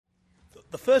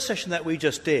the first session that we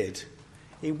just did,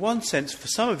 in one sense, for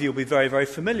some of you will be very, very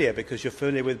familiar because you're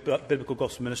familiar with biblical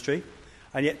gospel ministry,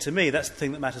 and yet to me that's the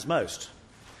thing that matters most.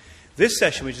 This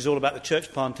session, which is all about the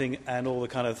church planting and all the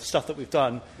kind of stuff that we've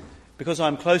done, because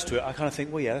I'm close to it, I kind of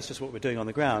think, well, yeah, that's just what we're doing on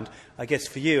the ground. I guess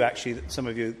for you, actually, some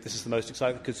of you, this is the most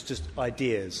exciting because it's just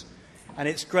ideas. And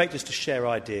it's great just to share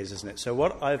ideas, isn't it? So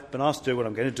what I've been asked to do, what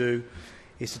I'm going to do,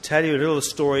 is to tell you a little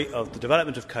story of the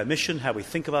development of Commission, how we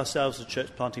think of ourselves as a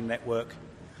church planting network.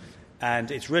 And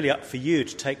it's really up for you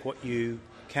to take what you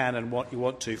can and what you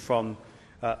want to from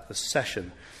the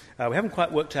session. We haven't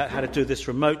quite worked out how to do this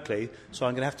remotely, so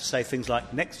I'm going to have to say things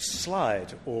like next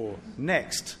slide or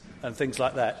next and things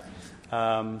like that.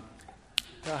 I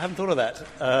haven't thought of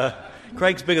that.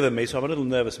 Craig's bigger than me, so I'm a little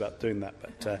nervous about doing that.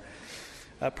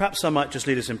 But perhaps I might just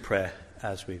lead us in prayer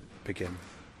as we begin.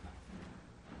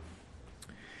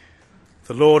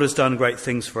 The Lord has done great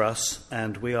things for us,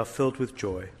 and we are filled with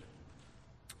joy.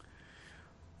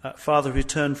 Father, we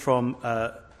turn from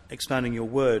expounding your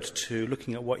word to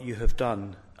looking at what you have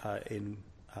done in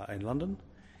London,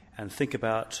 and think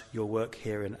about your work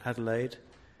here in Adelaide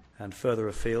and further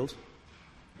afield.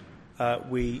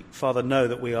 We, Father, know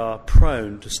that we are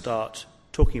prone to start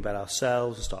talking about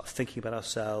ourselves and start thinking about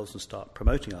ourselves and start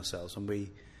promoting ourselves. And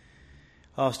we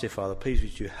ask, dear Father, please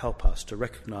would you help us to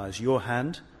recognise your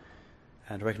hand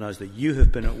and to recognise that you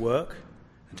have been at work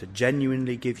and to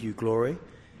genuinely give you glory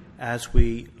as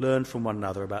we learn from one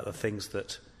another about the things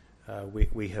that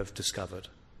we have discovered.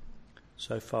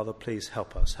 So, Father, please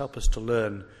help us. Help us to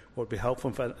learn what would be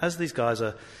helpful. And as these guys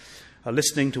are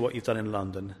listening to what you've done in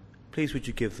London, please would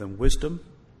you give them wisdom,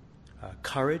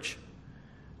 courage,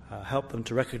 help them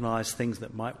to recognise things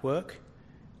that might work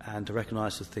and to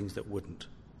recognise the things that wouldn't.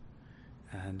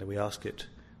 And we ask it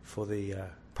for the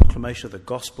proclamation of the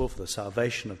gospel, for the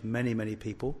salvation of many, many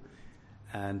people,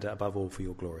 and above all for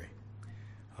your glory.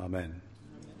 Amen.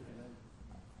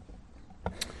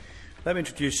 Let me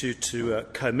introduce you to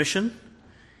Commission.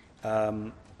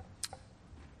 That's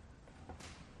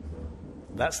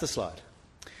the slide.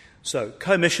 So,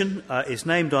 Commission is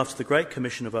named after the Great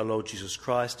Commission of our Lord Jesus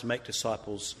Christ to make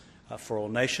disciples for all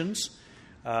nations.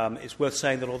 It's worth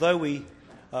saying that although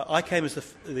I came as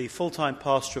the full-time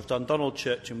pastor of Dundonald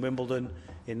Church in Wimbledon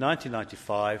in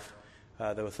 1995,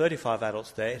 there were 35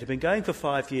 adults there. It had been going for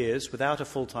 5 years without a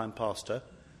full-time pastor,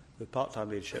 with part-time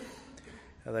leadership.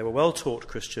 They were well-taught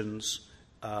Christians,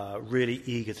 really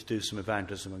eager to do some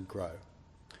evangelism and grow.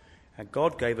 And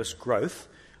God gave us growth.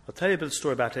 I'll tell you a bit of a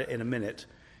story about it in a minute.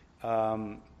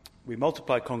 We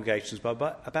multiplied congregations,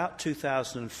 but about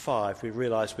 2005 we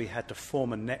realised we had to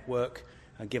form a network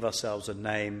and give ourselves a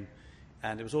name,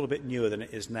 and it was all a bit newer than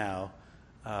it is now,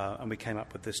 and we came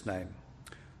up with this name.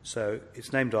 So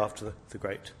it's named after the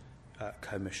Great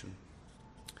Commission.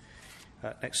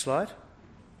 Next slide.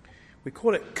 We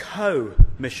call it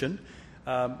Co-mission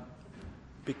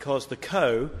because the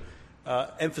co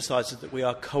emphasises that we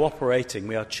are cooperating.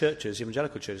 We are churches,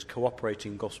 evangelical churches,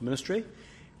 cooperating in gospel ministry,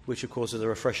 which of course is a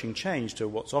refreshing change to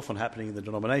what's often happening in the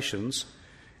denominations,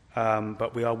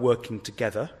 but we are working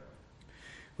together.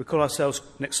 We call ourselves,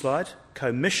 next slide,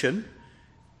 Co-mission,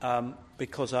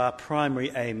 because our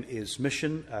primary aim is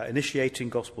mission, initiating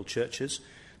gospel churches.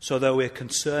 So though we're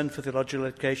concerned for theological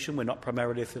education, we're not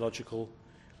primarily a theological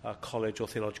college or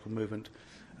theological movement.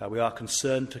 We are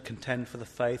concerned to contend for the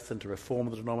faith and to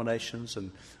reform the denominations,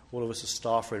 and all of us as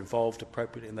staff are involved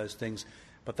appropriately in those things.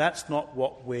 But that's not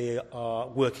what we are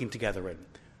working together in.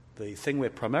 The thing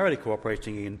we're primarily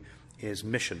cooperating in is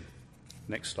mission.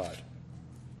 Next slide.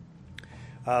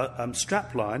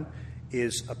 Strapline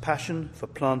is a passion for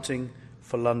planting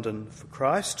for London for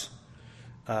Christ.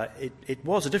 It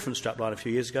was a different strapline a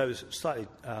few years ago. It was slightly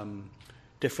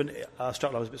different. Our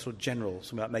strapline was a bit sort of general,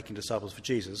 something about making disciples for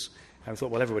Jesus. And we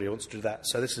thought, well, everybody wants to do that.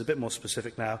 So this is a bit more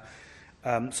specific now.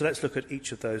 So let's look at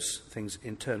each of those things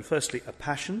in turn. Firstly, a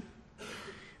passion.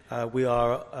 We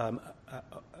are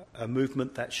a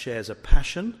movement that shares a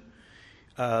passion.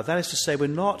 That is to say, we're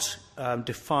not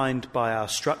defined by our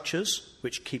structures,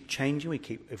 which keep changing. We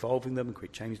keep evolving them and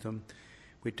keep changing them.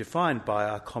 We're defined by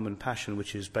our common passion,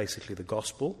 which is basically the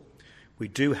gospel. We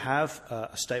do have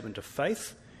a statement of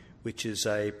faith, which is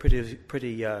a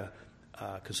pretty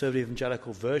conservative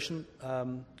evangelical version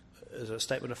as a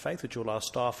statement of faith, which all our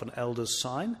staff and elders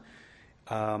sign.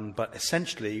 But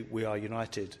essentially, we are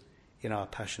united in our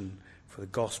passion for the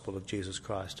gospel of Jesus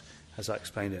Christ, as I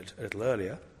explained it a little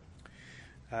earlier.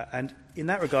 And in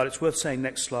that regard, it's worth saying,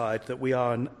 next slide, that we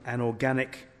are an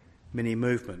organic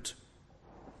mini-movement.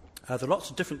 There are lots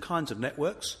of different kinds of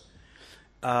networks.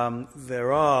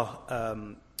 There are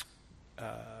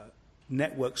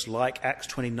networks like Acts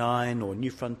 29 or New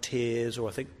Frontiers, or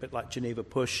I think a bit like Geneva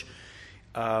Push,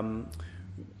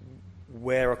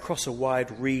 where across a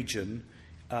wide region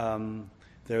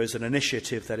there is an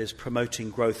initiative that is promoting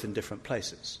growth in different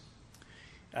places.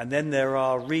 And then there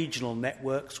are regional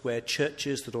networks where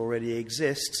churches that already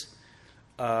exist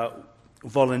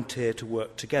volunteer to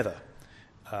work together.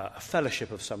 A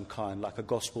fellowship of some kind, like a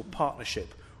gospel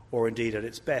partnership, or indeed at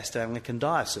its best, an Anglican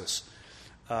diocese,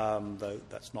 though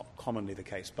that's not commonly the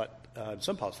case, but in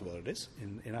some parts of the world it is,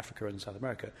 in Africa and South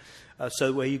America.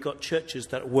 So where you've got churches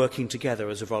that are working together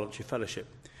as a voluntary fellowship.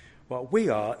 What we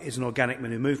are is an organic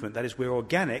movement. That is, we're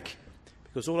organic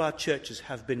because all our churches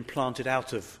have been planted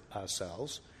out of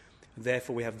ourselves.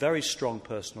 Therefore, we have very strong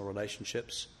personal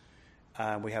relationships,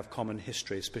 and we have common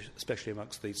history, especially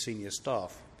amongst the senior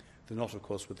staff. They're not, of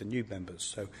course, with the new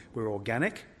members. So we're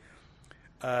organic.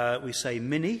 We say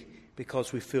mini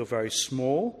because we feel very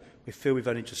small. We feel we've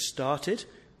only just started,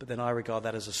 but then I regard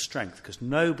that as a strength because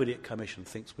nobody at Commission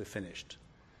thinks we're finished.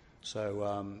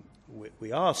 So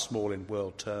we are small in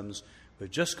world terms.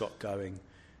 We've just got going,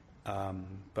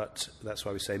 but that's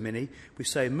why we say mini. We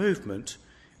say movement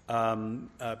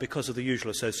because of the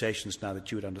usual associations now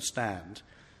that you would understand,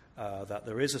 that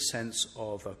there is a sense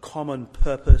of a common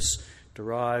purpose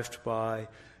derived by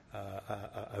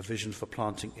a vision for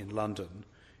planting in London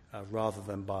rather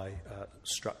than by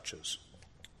structures.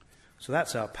 So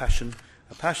that's our passion,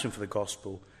 a passion for the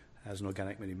gospel as an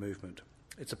organic mini movement.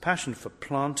 It's a passion for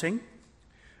planting.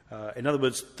 In other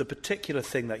words, the particular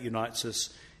thing that unites us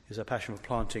is a passion for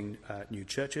planting new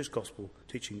churches, gospel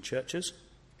teaching churches.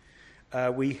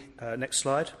 Next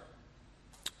slide.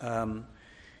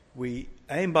 We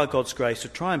aim by God's grace to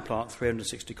try and plant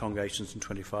 360 congregations in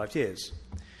 25 years.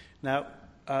 Now,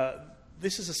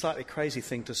 this is a slightly crazy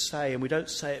thing to say, and we don't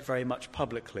say it very much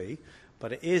publicly,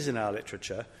 but it is in our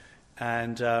literature,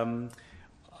 and I'm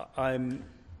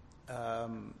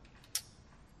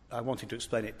wanting to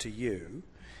explain it to you.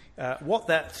 What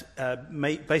that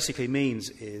basically means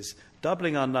is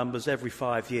doubling our numbers every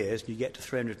 5 years, and you get to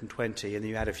 320, and then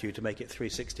you add a few to make it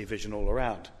 360 vision all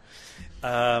around.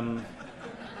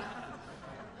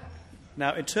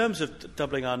 Now, in terms of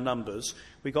doubling our numbers,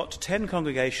 we got to 10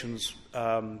 congregations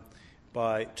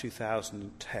by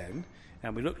 2010,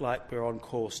 and we look like we're on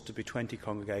course to be 20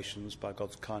 congregations by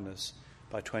God's kindness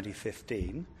by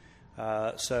 2015.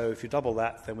 So if you double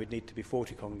that, then we'd need to be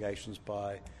 40 congregations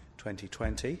by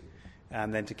 2020,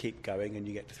 and then to keep going, and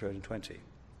you get to 320.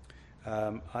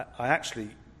 I'm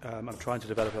trying to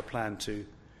develop a plan to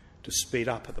speed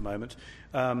up at the moment.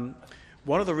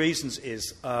 One of the reasons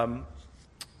is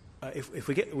if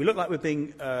we look like we're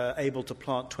being able to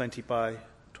plant 20 by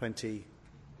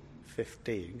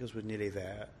 2015, because we're nearly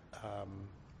there.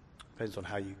 Depends on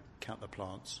how you count the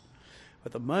plants.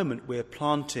 At the moment, we're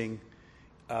planting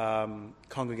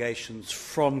congregations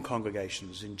from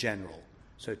congregations in general,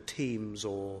 so teams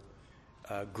or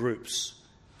groups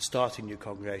starting new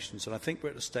congregations. And I think we're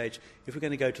at the stage, if we're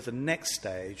going to go to the next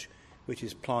stage, which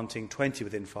is planting 20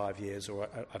 within 5 years, or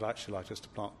I'd actually like us to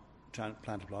plan to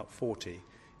plant 40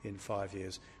 in 5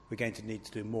 years, we're going to need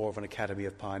to do more of an Academy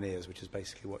of Pioneers, which is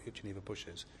basically what Geneva Push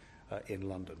is in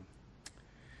London.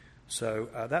 So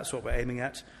that's what we're aiming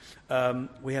at.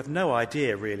 We have no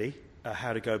idea, really,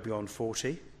 how to go beyond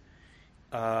 40,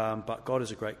 but God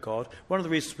is a great God. One of the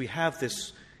reasons we have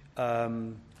this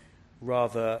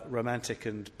rather romantic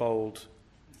and bold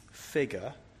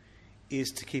figure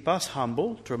is to keep us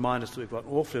humble, to remind us that we've got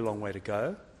an awfully long way to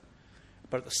go,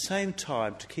 but at the same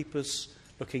time to keep us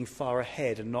looking far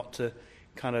ahead and not to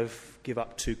kind of give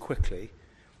up too quickly.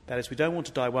 That is, we don't want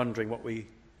to die wondering what we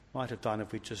might have done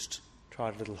if we just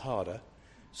tried a little harder.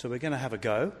 So we're going to have a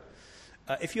go.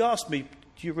 If you ask me,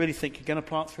 do you really think you're going to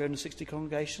plant 360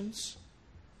 congregations?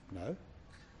 No.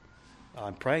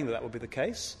 I'm praying that will be the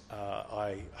case.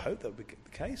 I hope that will be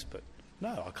the case, but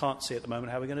no, I can't see at the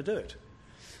moment how we're going to do it.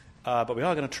 But we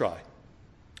are going to try.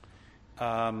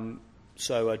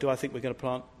 So do I think we're going to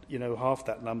plant, half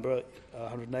that number,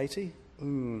 180?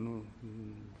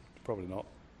 Probably not.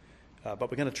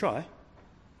 But we're going to try.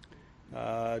 Do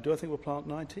I think we'll plant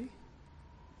 90?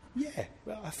 Yeah,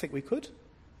 well, I think we could.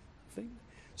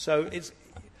 So it's,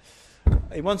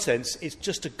 in one sense, it's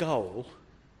just a goal.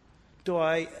 Do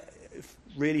I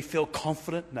really feel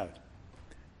confident? No.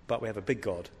 But we have a big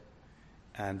God,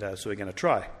 and so we're going to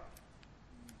try.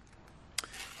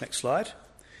 Next slide.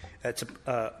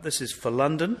 This is for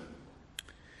London.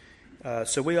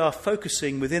 So we are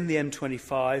focusing within the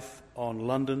M25 on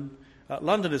London.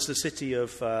 London is the city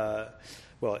of,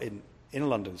 in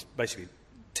London it's basically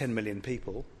 10 million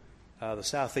people. The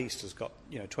southeast has got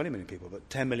 20 million people, but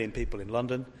 10 million people in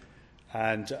London.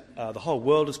 And the whole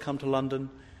world has come to London.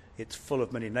 It's full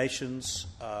of many nations.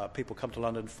 People come to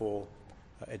London for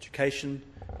education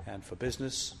and for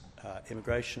business,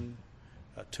 immigration,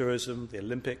 tourism, the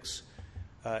Olympics.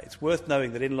 It's worth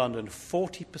knowing that in London,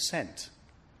 40%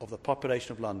 of the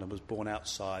population of London was born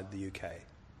outside the UK.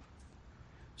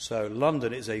 So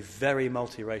London is a very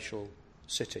multiracial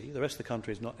city. The rest of the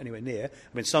country is not anywhere near.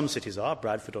 I mean, some cities are,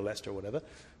 Bradford or Leicester or whatever,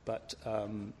 but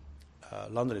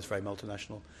London is very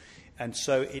multinational. And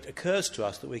so it occurs to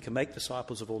us that we can make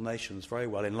disciples of all nations very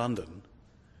well in London.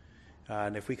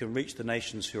 And if we can reach the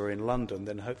nations who are in London,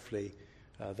 then hopefully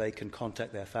they can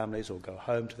contact their families or go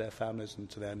home to their families and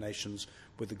to their nations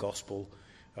with the gospel.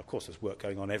 Of course, there's work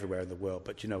going on everywhere in the world,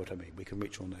 but you know what I mean. We can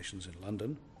reach all nations in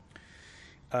London.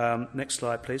 Next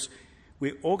slide, please.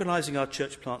 We're organising our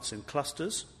church plants in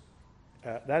clusters.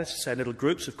 That is to say, little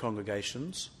groups of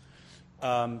congregations,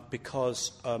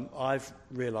 because I've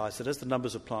realised that as the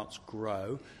numbers of plants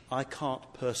grow, I can't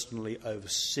personally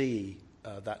oversee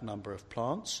that number of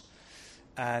plants.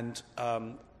 And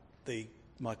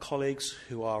my colleagues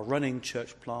who are running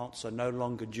church plants are no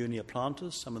longer junior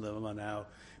planters. Some of them are now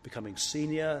becoming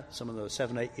senior. Some of them are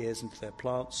 7-8 years into their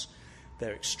plants.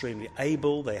 They're extremely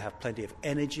able. They have plenty of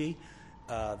energy.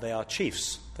 They are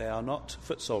chiefs. They are not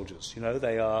foot soldiers. You know,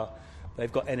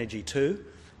 they've got energy too.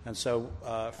 And so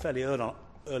fairly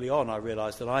early on, I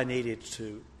realised that I needed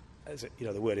to,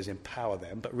 the word is empower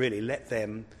them, but really let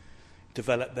them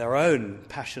develop their own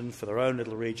passion for their own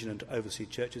little region and to oversee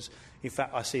churches. In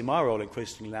fact, I see my role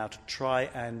increasingly now to try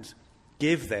and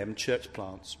give them church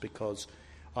plants, because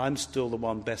I'm still the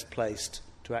one best placed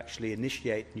to actually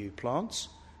initiate new plants,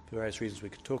 for various reasons we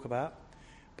could talk about,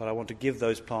 but I want to give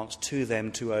those plants to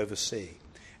them to oversee.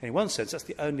 And in one sense, that's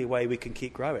the only way we can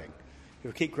keep growing. If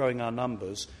we keep growing our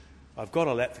numbers, I've got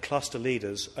to let the cluster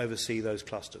leaders oversee those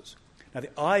clusters. Now,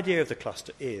 the idea of the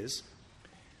cluster is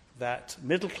that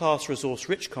middle-class,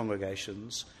 resource-rich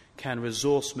congregations can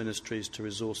resource ministries to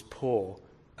resource-poor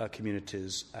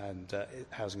communities and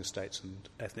housing estates and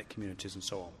ethnic communities and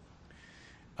so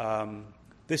on.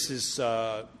 This is,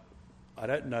 I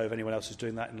don't know if anyone else is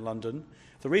doing that in London.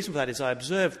 The reason for that is I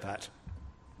observed that.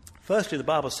 Firstly, the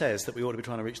Bible says that we ought to be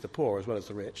trying to reach the poor as well as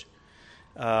the rich.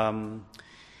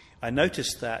 I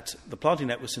noticed that the planting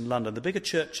networks in London, the bigger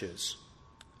churches,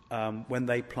 when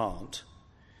they plant,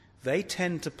 they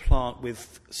tend to plant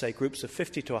with, say, groups of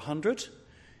 50 to 100.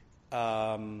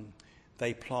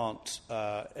 They plant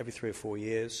every 3 or 4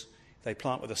 years. They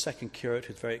plant with a second curate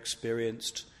who's very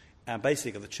experienced, and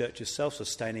basically the church is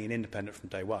self-sustaining and independent from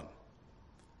day one.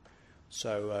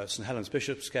 So St Helens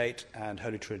Bishopsgate and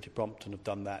Holy Trinity Brompton have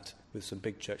done that with some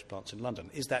big church plants in London.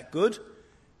 Is that good?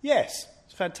 Yes,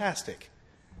 it's fantastic.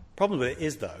 Problem with it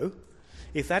is, though,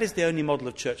 if that is the only model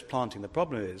of church planting, the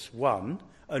problem is, one,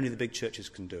 only the big churches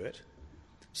can do it.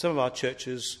 Some of our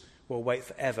churches will wait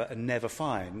forever and never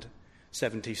find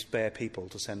 70 spare people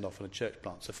to send off on a church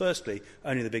plant. So firstly,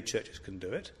 only the big churches can do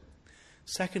it.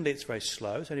 Secondly, it's very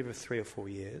slow. It's only for 3 or 4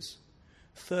 years.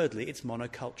 Thirdly, it's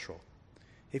monocultural.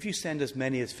 If you send as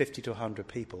many as 50 to 100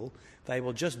 people, they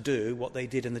will just do what they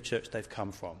did in the church they've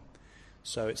come from.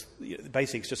 So it's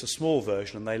basically it's just a small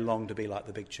version, and they long to be like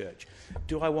the big church.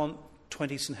 Do I want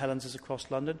 20 St Heleses across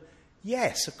London?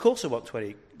 Yes, of course I want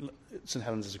 20 St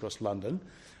Heleses across London,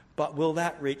 but will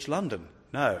that reach London?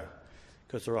 No,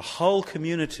 because there are whole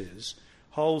communities,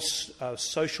 whole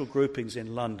social groupings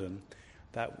in London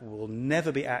that will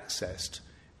never be accessed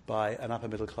by an upper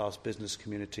middle class business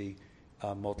community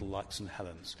model like St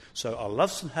Helens. So I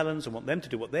love St Helens and want them to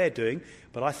do what they're doing,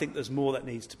 but I think there's more that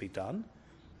needs to be done.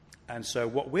 And so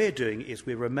what we're doing is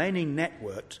we're remaining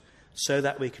networked so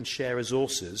that we can share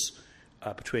resources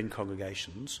between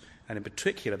congregations, and in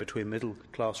particular between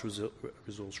middle-class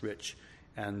resource-rich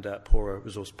and poorer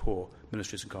resource-poor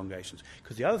ministries and congregations.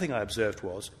 Because the other thing I observed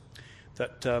was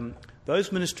that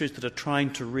those ministries that are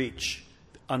trying to reach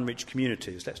unreached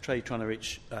communities, let's try trying to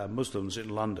reach Muslims in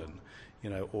London,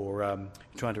 or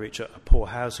trying to reach a poor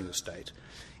housing estate,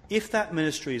 if that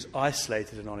ministry is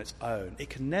isolated and on its own, it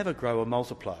can never grow or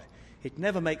multiply. It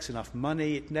never makes enough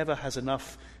money, it never has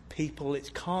enough people,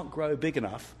 it can't grow big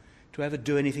enough to ever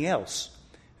do anything else.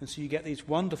 And so you get these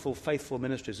wonderful, faithful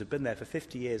ministries who have been there for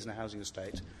 50 years in a housing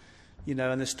estate, and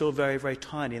they're still very, very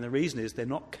tiny. And the reason is they're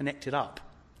not connected up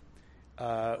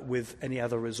with any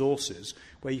other resources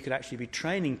where you could actually be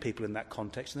training people in that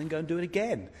context and then go and do it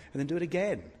again, and then do it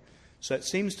again. So it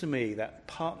seems to me that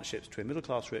partnerships between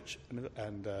middle-class rich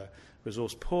and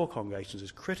resource-poor congregations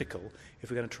is critical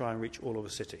if we're going to try and reach all of the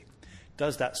city.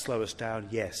 Does that slow us down?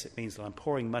 Yes. It means that I'm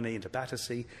pouring money into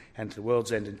Battersea and to the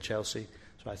World's End in Chelsea,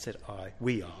 so I said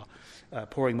we are,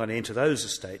 pouring money into those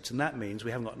estates, and that means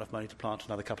we haven't got enough money to plant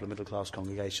another couple of middle-class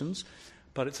congregations.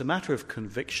 But it's a matter of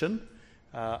conviction.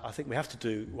 I think we have to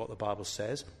do what the Bible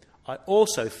says. I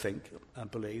also think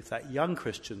and believe that young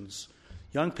Christians,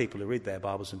 young people who read their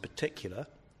Bibles in particular,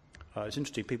 it's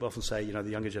interesting, people often say, the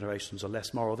younger generations are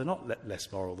less moral. They're not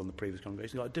less moral than the previous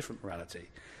congregations. They've got a different morality.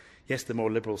 Yes, they're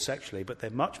more liberal sexually, but they're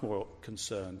much more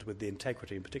concerned with the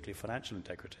integrity, and particularly financial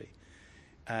integrity.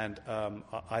 And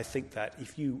I think that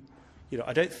if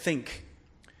I don't think,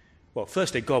 well,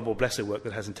 firstly, God will bless a work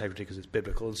that has integrity because it's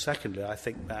biblical. And secondly, I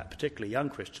think that particularly young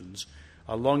Christians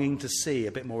are longing to see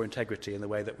a bit more integrity in the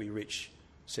way that we reach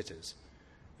cities.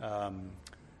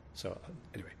 So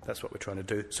anyway, that's what we're trying to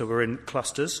do. So we're in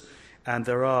clusters, and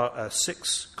there are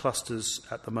 6 clusters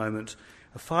at the moment.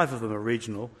 5 of them are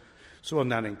regional. So one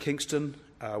down in Kingston,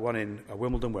 one in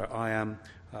Wimbledon, where I am,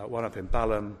 one up in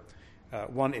Balham,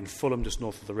 one in Fulham, just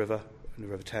north of the river, in the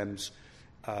River Thames,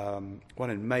 one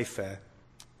in Mayfair,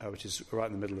 which is right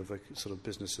in the middle of the sort of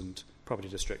business and property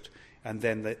district, and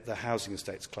then the housing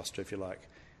estates cluster, if you like,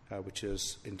 which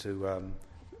is into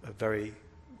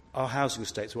our housing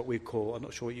estates, what we call, I'm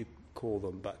not sure what you call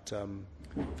them, but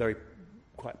very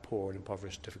quite poor and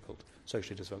impoverished, difficult,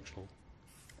 socially dysfunctional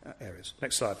areas.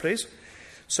 Next slide, please.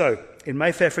 So, in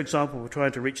Mayfair, for example, we're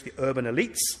trying to reach the urban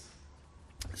elites.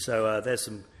 So there's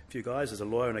a few guys. There's a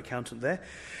lawyer and accountant there.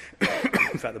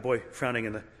 In fact,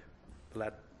 the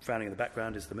lad frowning in the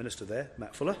background is the minister there,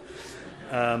 Matt Fuller.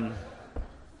 But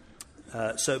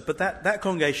that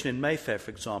congregation in Mayfair,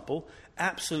 for example,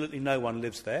 absolutely no one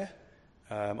lives there.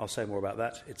 I'll say more about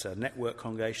that. It's a network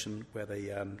congregation where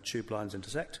the tube lines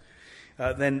intersect.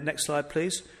 Then, next slide,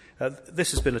 please.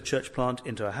 This has been a church plant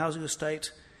into a housing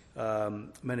estate.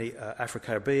 Many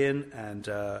Afro-Caribbean and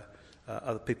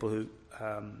other people who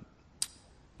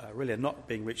really are not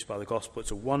being reached by the gospel.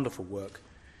 It's a wonderful work.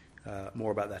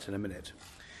 More about that in a minute.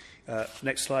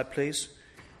 Next slide, please.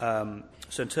 So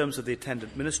in terms of the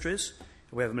attendant ministries,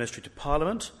 we have a ministry to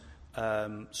Parliament.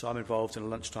 So I'm involved in a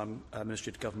lunchtime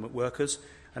ministry to government workers.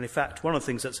 And in fact, one of the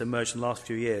things that's emerged in the last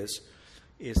few years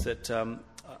is that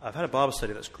I've had a Bible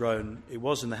study that's grown. It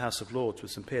was in the House of Lords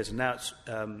with some peers, and now it's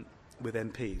with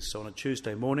MPs. So on a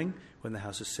Tuesday morning, when the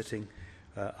House is sitting,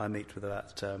 I meet with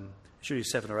about usually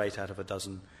 7 or 8 out of a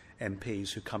dozen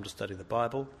MPs who come to study the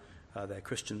Bible. They're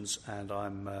Christians, and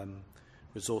I'm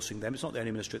resourcing them. It's not the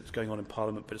only ministry that's going on in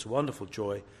Parliament, but it's a wonderful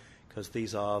joy because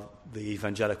these are the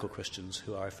evangelical Christians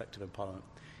who are effective in Parliament.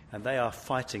 And they are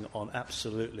fighting on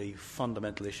absolutely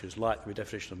fundamental issues like the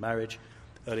redefinition of marriage,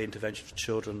 early intervention for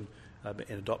children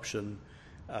in adoption,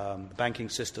 the banking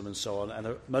system and so on.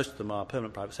 And most of them are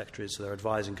permanent private secretaries, so they're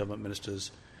advising government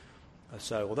ministers.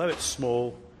 So although it's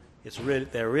small,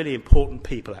 they're really important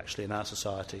people actually in our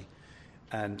society.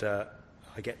 And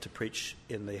I get to preach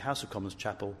in the House of Commons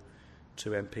chapel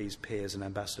to MPs, peers and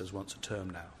ambassadors once a term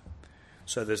now.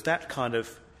 So there's that kind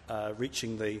of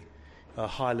reaching the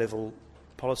high-level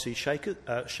policy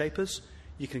shapers.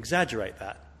 You can exaggerate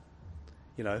that.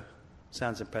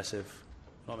 Sounds impressive,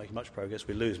 not making much progress.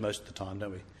 We lose most of the time,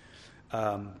 don't we?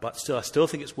 But still, I still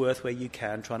think it's worth where you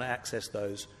can trying to access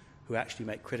those who actually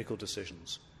make critical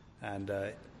decisions. And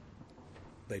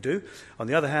they do. On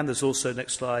the other hand, there's also,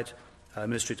 next slide,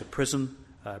 ministry to prison.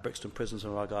 Brixton Prison,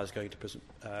 some of our guys going to prison,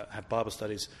 have Bible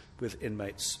studies with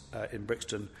inmates in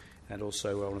Brixton, and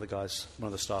also one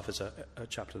of the staff is a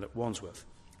chaplain at Wandsworth.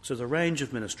 So there's a range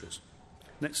of ministries.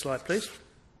 Next slide, please.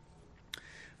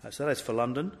 So that is for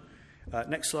London.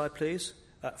 Next slide, please.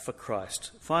 For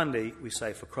Christ. Finally, we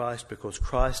say for Christ because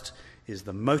Christ is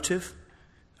the motive,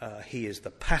 he is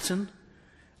the pattern,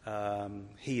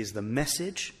 he is the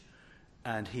message,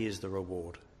 and he is the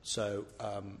reward. So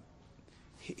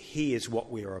he is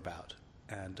what we are about.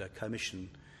 And Commission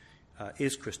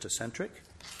is Christocentric.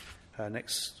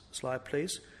 Next slide,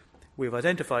 please. We've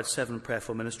identified 7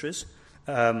 prayerful ministries.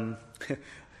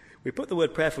 We put the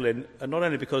word prayerful in, not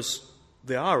only because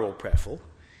they are all prayerful,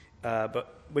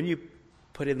 but when you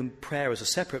put in prayer as a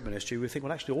separate ministry, we think,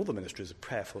 well, actually all the ministries are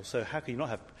prayerful, so how can you not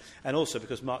have... And also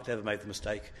because Mark Dever made the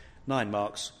mistake, 9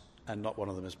 marks, and not one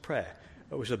of them is prayer,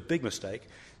 which is a big mistake.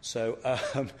 So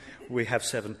we have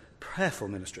 7 prayerful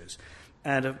ministries.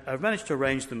 And I've managed to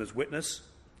arrange them as witness,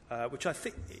 which I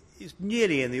think is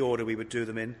nearly in the order we would do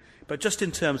them in, but just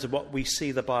in terms of what we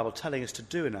see the Bible telling us to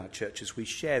do in our churches, we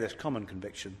share this common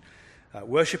conviction.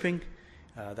 Worshipping,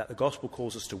 that the gospel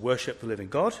calls us to worship the living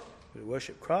God, to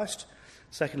worship Christ.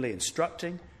 Secondly,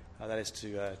 instructing, that is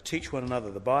to teach one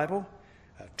another the Bible.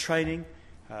 Training,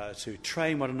 to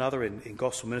train one another in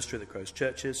gospel ministry that grows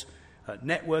churches.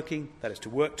 Networking, that is to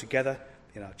work together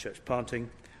in our church planting.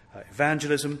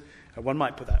 Evangelism, one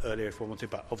might put that earlier if one wanted,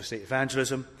 but obviously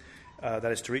evangelism,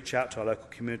 that is to reach out to our local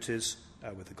communities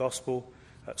with the gospel.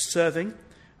 Serving,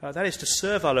 that is to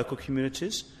serve our local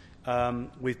communities.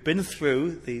 We've been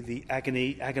through the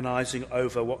agonising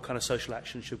over what kind of social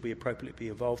action should we appropriately be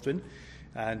involved in,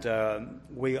 and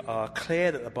we are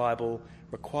clear that the Bible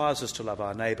requires us to love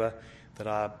our neighbour, that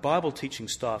our Bible teaching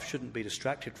staff shouldn't be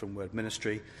distracted from word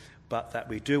ministry, but that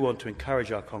we do want to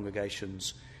encourage our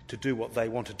congregations to do what they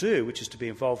want to do, which is to be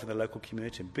involved in the local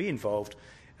community and be involved,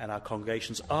 and our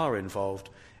congregations are involved,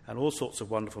 and all sorts of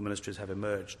wonderful ministries have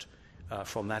emerged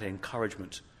from that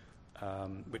encouragement,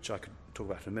 which I could talk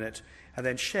about in a minute. And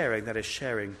then sharing, that is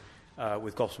sharing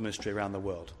with gospel ministry around the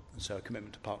world, and so a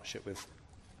commitment to partnership with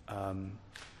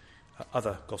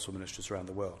other gospel ministries around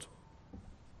the world.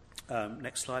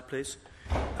 Next slide, please.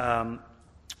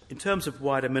 In terms of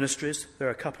wider ministries, there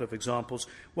are a couple of examples.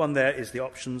 One there is the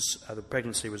Options, the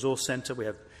Pregnancy Resource Centre. We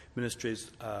have ministries,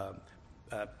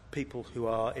 people who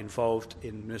are involved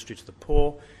in ministry to the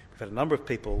poor. We've had a number of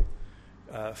people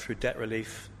through debt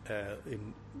relief.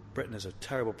 In Britain there's a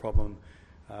terrible problem.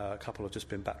 A couple have just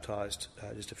been baptised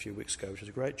just a few weeks ago, which is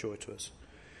a great joy to us.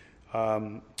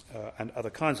 And other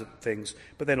kinds of things.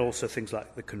 But then also things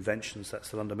like the conventions. That's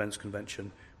the London Men's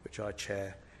Convention, which I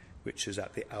chair, which is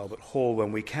at the Albert Hall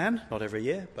when we can, not every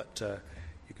year, but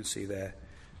you can see there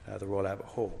the Royal Albert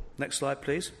Hall. Next slide,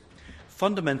 please.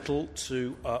 Fundamental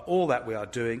to all that we are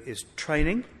doing is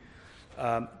training,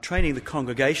 training the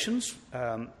congregations.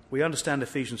 We understand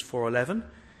Ephesians 4:11,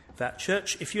 that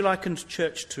church, if you likened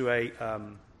church to a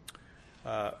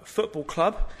football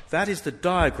club, that is the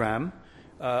diagram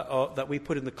that we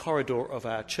put in the corridor of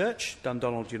our church,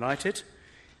 Dundonald United,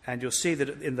 and you'll see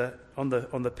that on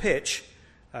the pitch,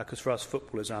 because for us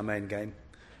football is our main game,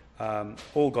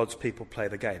 all God's people play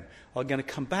the game. I'm going to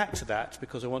come back to that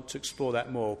because I want to explore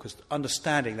that more, because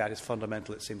understanding that is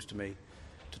fundamental, it seems to me,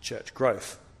 to church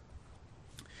growth.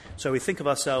 So we think of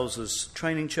ourselves as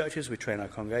training churches, we train our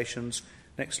congregations.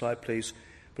 Next slide, please.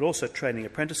 But also training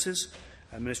apprentices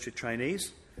and ministry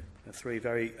trainees. Three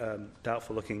very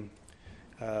doubtful-looking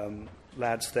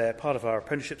lads there, part of our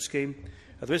apprenticeship scheme.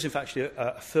 There is, in fact, actually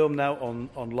a film now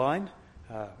online.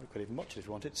 We could even watch it if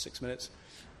you wanted, 6 minutes,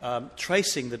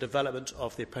 tracing the development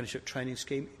of the apprenticeship training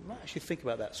scheme. You might actually think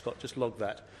about that, Scott, just log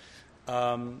that.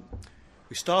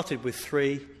 We started with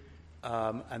 3,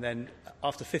 and then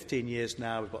after 15 years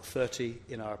now, we've got 30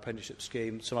 in our apprenticeship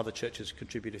scheme. Some other churches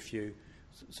contribute a few,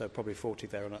 so probably 40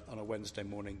 there on a Wednesday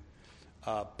morning.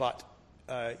 But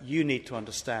you need to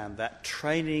understand that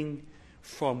training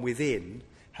from within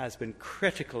has been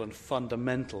critical and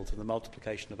fundamental to the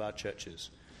multiplication of our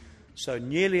churches. So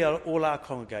nearly all our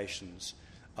congregations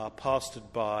are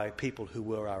pastored by people who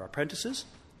were our apprentices,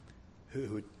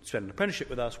 who would spend an apprenticeship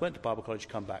with us, went to Bible college,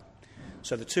 come back.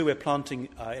 So the 2 we're planting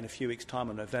in a few weeks' time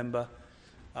in November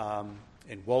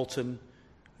in Walton.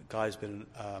 A guy's been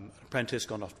an apprentice,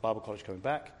 gone off to Bible college, coming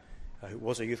back, who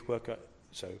was a youth worker,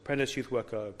 so apprentice, youth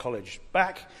worker, college,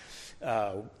 back.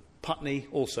 Putney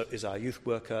also is our youth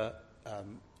worker.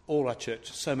 All our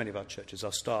churches, so many of our churches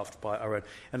are staffed by our own.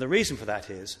 And the reason for that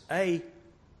is, A,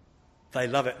 they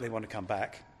love it, they want to come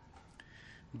back.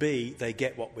 B, they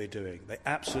get what we're doing. They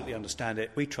absolutely understand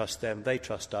it. We trust them, they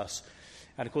trust us.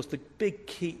 And of course, the big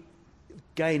key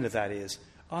gain of that is,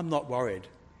 I'm not worried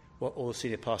what all the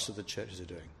senior pastors of the churches are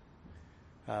doing.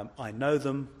 I know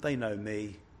them, they know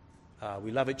me.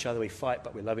 We love each other, we fight,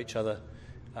 but we love each other.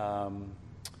 And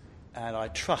I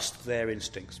trust their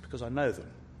instincts because I know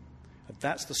them.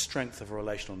 That's the strength of a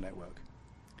relational network.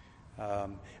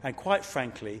 And quite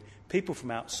frankly, people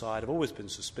from outside have always been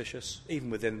suspicious, even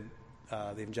within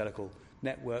the evangelical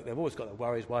network. They've always got their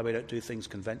worries why we don't do things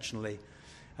conventionally.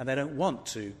 And they don't want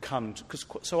to come, because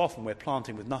so often we're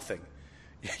planting with nothing.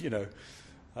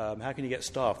 How can you get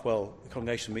staff? Well, the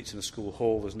congregation meets in a school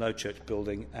hall, there's no church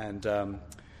building, and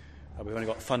we've only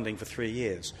got funding for 3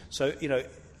 years. So,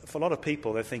 for a lot of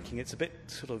people, they're thinking it's a bit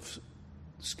sort of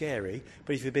scary,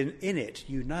 but if you've been in it,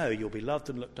 you'll be loved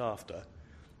and looked after.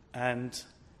 And,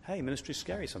 hey, ministry's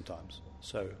scary sometimes.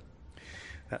 So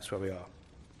that's where we are.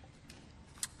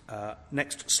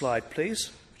 Next slide,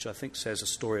 please, which I think says a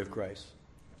story of grace.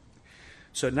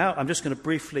 So now I'm just going to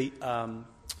briefly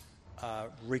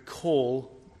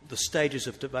recall the stages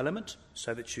of development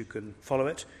so that you can follow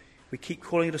it. We keep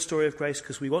calling it a story of grace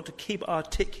because we want to keep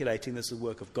articulating this as the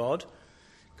work of God,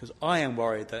 because I am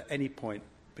worried that at any point,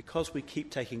 because we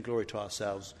keep taking glory to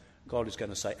ourselves, God is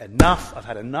going to say, enough, I've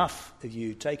had enough of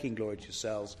you taking glory to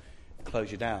yourselves, and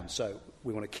close you down. So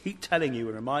we want to keep telling you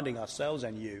and reminding ourselves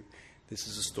and you, this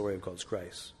is a story of God's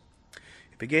grace.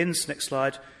 It begins, next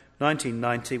slide,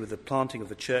 1990, with the planting of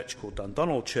the church called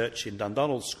Dundonald Church in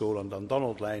Dundonald School on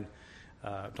Dundonald Lane,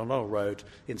 Dundonald Road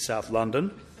in South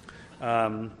London.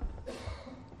 That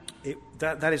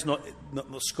is not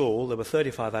the school. There were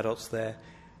 35 adults there.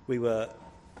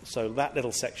 So that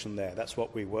little section there, that's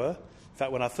what we were. In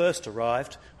fact, when I first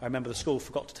arrived, I remember the school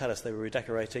forgot to tell us they were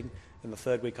redecorating. In the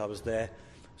third week I was there,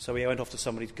 so we went off to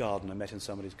somebody's garden and met in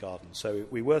somebody's garden. So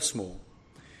we were small.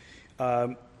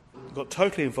 Got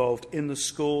totally involved in the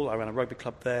school. I ran a rugby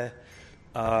club there.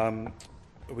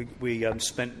 We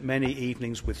spent many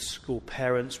evenings with school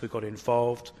parents. We got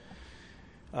involved.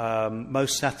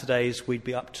 Most Saturdays we'd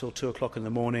be up till 2 o'clock in the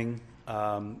morning,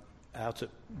 out at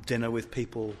dinner with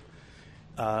people.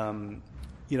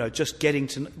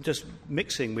 Just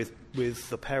mixing with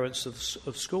the parents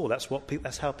of school.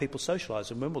 That's how people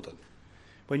socialise in Wimbledon.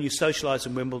 When you socialise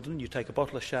in Wimbledon, you take a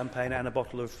bottle of champagne and a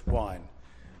bottle of wine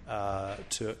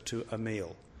to a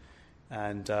meal.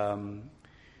 But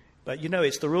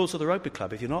it's the rules of the rugby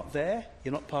club. If you're not there,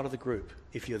 you're not part of the group.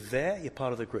 If you're there, you're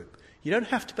part of the group. You don't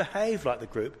have to behave like the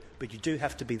group, but you do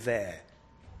have to be there.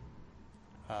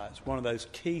 It's one of those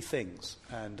key things.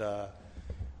 And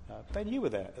Ben, you were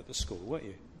there at the school, weren't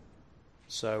you?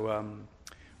 So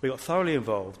we got thoroughly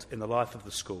involved in the life of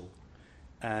the school,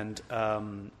 and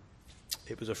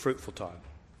it was a fruitful time.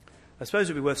 I suppose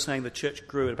it would be worth saying the church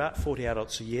grew at about 40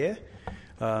 adults a year.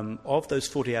 Of those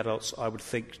 40 adults, I would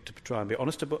think, to try and be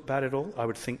honest about it all, I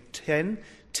would think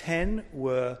 10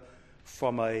 were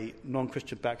from a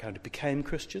non-Christian background who became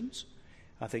Christians.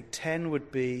 I think 10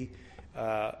 would be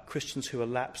Christians who were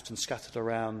lapsed and scattered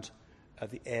around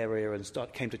the area and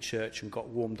came to church and got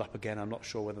warmed up again. I'm not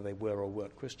sure whether they were or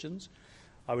weren't Christians.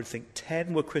 I would think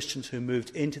 10 were Christians who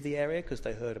moved into the area because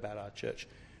they heard about our church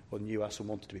or knew us and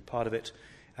wanted to be part of it.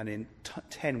 And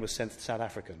 10 were South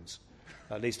Africans,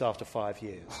 at least after 5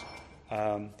 years.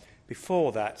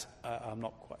 Before that, I'm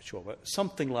not quite sure, but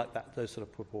something like that, those sort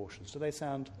of proportions. Do they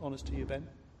sound honest to you, Ben?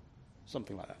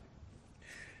 Something like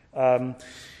that.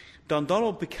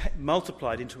 Dundonald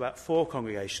multiplied into about 4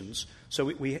 congregations. So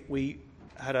we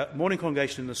had a morning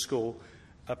congregation in the school.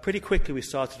 Pretty quickly we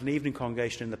started an evening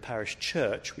congregation in the parish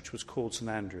church, which was called St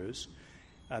Andrews.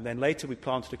 And then later we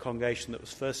planted a congregation that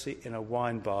was firstly in a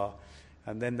wine bar,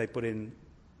 and then they put in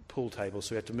pool tables,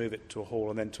 so we had to move it to a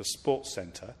hall and then to a sports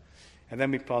centre. And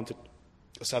then we planted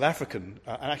a South African,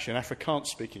 actually an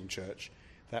Afrikaans-speaking church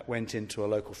that went into a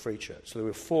local free church. So there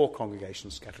were 4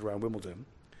 congregations scattered around Wimbledon.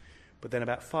 But then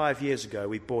about 5 years ago,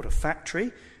 we bought a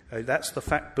factory. That's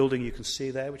the building you can see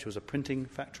there, which was a printing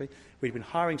factory. We'd been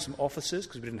hiring some offices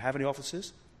because we didn't have any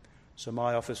offices. So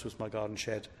my office was my garden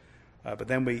shed. But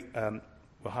then we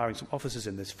were hiring some offices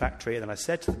in this factory. And then I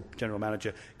said to the general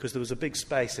manager, because there was a big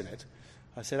space in it,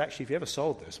 I said, actually, if you ever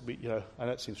sold this, I know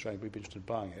it seems strange, we'd be interested in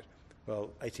buying it. Well,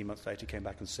 18 months later, he came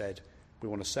back and said, we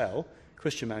want to sell.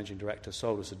 Christian managing director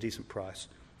sold us a decent price.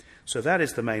 So that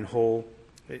is the main hall.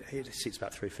 It seats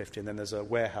about 350, and then there's a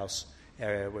warehouse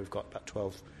area where we've got about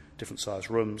 12 different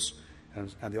sized rooms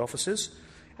and the offices.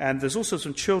 And there's also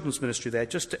some children's ministry there,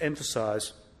 just to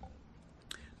emphasise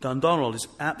Dundonald is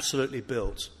absolutely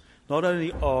built, not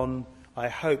only on, I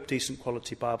hope, decent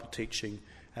quality Bible teaching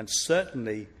and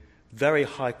certainly very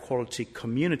high quality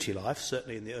community life,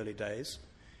 certainly in the early days.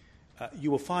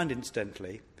 You will find,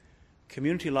 incidentally,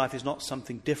 community life is not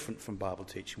something different from Bible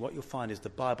teaching. What you'll find is the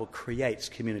Bible creates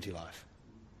community life.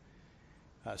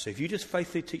 So if you just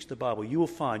faithfully teach the Bible, you will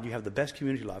find you have the best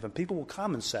community life, and people will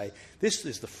come and say, this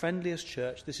is the friendliest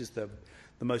church, this is the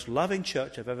most loving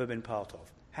church I've ever been part of.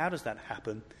 How does that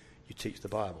happen? You teach the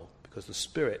Bible, because the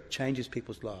Spirit changes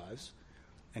people's lives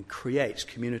and creates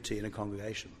community in a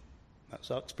congregation. That's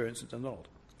our experience at Dundonald.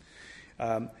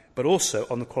 But also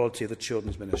on the quality of the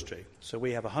children's ministry. So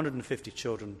we have 150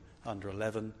 children under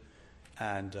 11,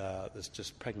 and there's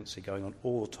just pregnancy going on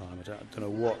all the time. I don't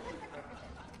know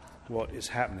what is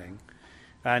happening.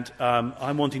 And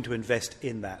I'm wanting to invest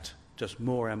in that just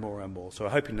more and more and more. So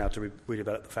I'm hoping now to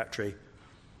redevelop the factory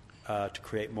to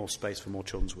create more space for more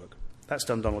children's work. That's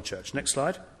Dundonald Church. Next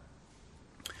slide.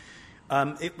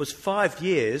 It was 5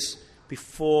 years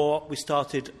before we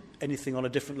started anything on a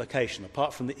different location,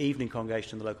 apart from the evening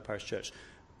congregation in the local parish church.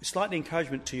 Slightly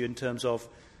encouragement to you in terms of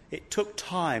it took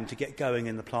time to get going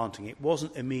in the planting. It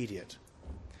wasn't immediate.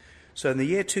 So in the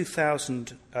year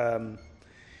 2000,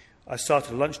 I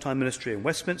started a lunchtime ministry in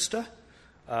Westminster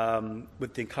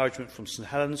with the encouragement from St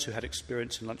Helens, who had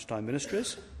experience in lunchtime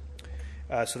ministries.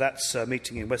 So that's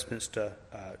meeting in Westminster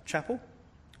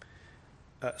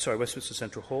Westminster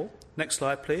Central Hall. Next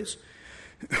slide, please.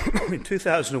 In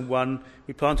 2001,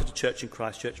 we planted a church in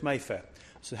Christchurch, Mayfair.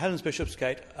 St Helens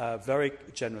Bishopsgate very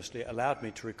generously allowed me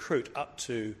to recruit up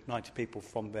to 90 people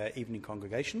from their evening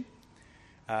congregation,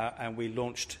 and we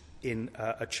launched in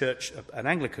a church, an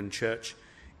Anglican church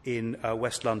in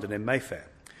West London in Mayfair.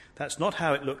 That's not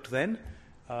how it looked then.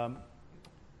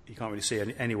 You can't really see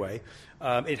it anyway.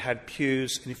 It had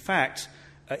pews. In fact,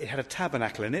 it had a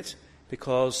tabernacle in it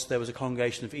because there was a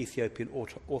congregation of Ethiopian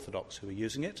Orthodox who were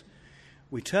using it.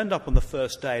 We turned up on the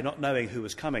first day not knowing who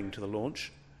was coming to the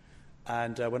launch,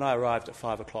 and when I arrived at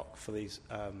 5 o'clock for the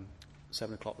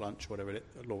 7 o'clock launch, whatever it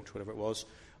was,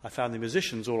 I found the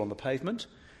musicians all on the pavement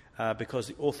because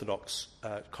the Orthodox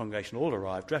congregation all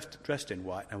arrived dressed in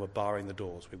white and were barring the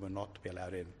doors. We were not to be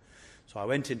allowed in. So I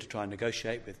went in to try and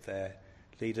negotiate with their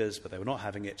leaders, but they were not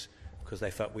having it because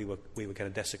they felt we were going to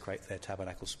desecrate their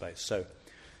tabernacle space. So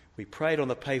we prayed on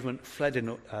the pavement, fled in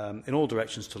all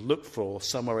directions to look for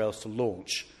somewhere else to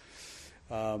launch.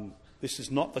 This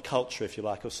is not the culture, if you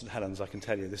like, of St Helens, I can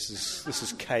tell you. This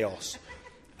is chaos.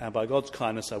 And by God's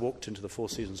kindness, I walked into the Four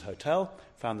Seasons Hotel,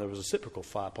 found there was a reciprocal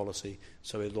fire policy,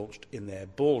 so we launched in their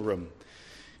ballroom.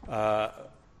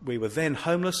 We were then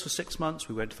homeless for 6 months.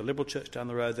 We went to the Liberal Church down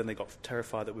the road. Then they got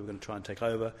terrified that we were going to try and take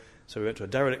over. So we went to a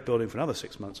derelict building for another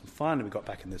 6 months. And finally, we got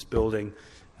back in this building.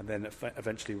 And then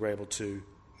eventually we were able to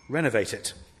renovate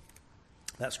it.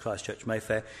 That's Christchurch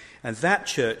Mayfair. And that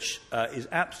church is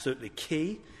absolutely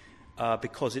key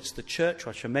because it's the church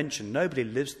which I mentioned. Nobody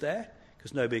lives there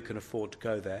because nobody can afford to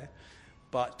go there.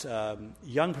 But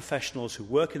young professionals who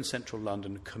work in central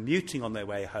London, commuting on their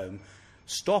way home,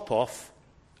 stop off.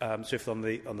 So if on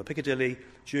the Piccadilly,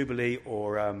 Jubilee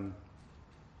or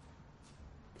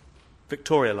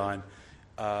Victoria line,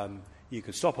 you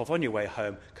can stop off on your way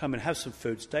home, come and have some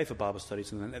food, stay for Bible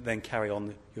studies, and then carry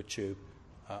on your tube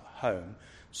home.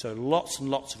 So lots and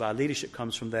lots of our leadership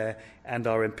comes from there, and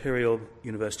our Imperial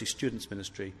University Students'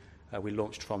 Ministry, we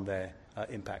launched from there,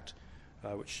 Impact,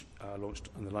 which launched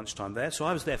in the lunchtime there. So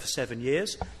I was there for 7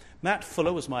 years. Matt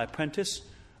Fuller was my apprentice,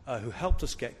 who helped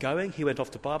us get going. He went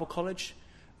off to Bible college,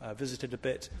 visited a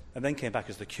bit, and then came back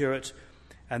as the curate.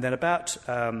 And then about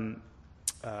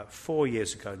 4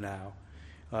 years ago now,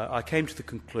 I came to the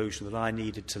conclusion that I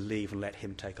needed to leave and let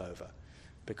him take over.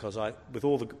 Because with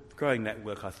all the growing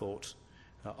network, I thought,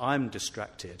 I'm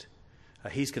distracted.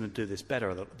 He's going to do this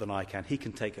better than I can. He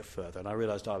can take it further. And I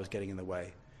realised I was getting in the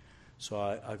way. So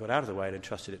I got out of the way and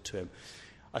entrusted it to him.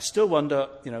 I still wonder,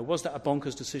 was that a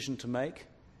bonkers decision to make?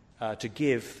 To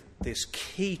give this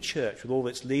key church with all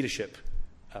its leadership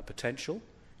potential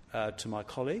to my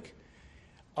colleague?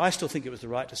 I still think it was the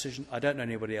right decision. I don't know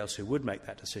anybody else who would make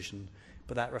that decision,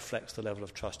 but that reflects the level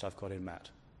of trust I've got in Matt.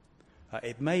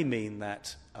 It may mean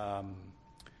that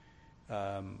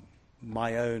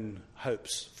my own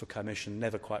hopes for Commission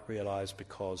never quite realised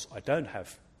because I don't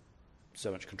have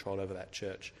so much control over that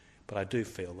church, but I do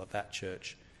feel that that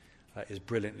church is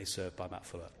brilliantly served by Matt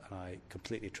Fuller, and I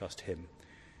completely trust him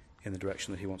in the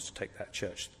direction that he wants to take that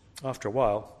church. After a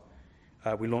while,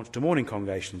 we launched a morning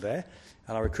congregation there,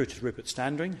 and I recruited Rupert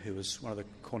Standring, who was one of the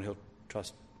Cornhill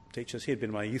Trust teachers. He had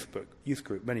been in my youth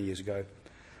group many years ago,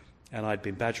 and I'd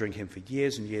been badgering him for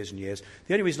years and years and years.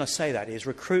 The only reason I say that is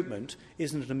recruitment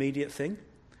isn't an immediate thing.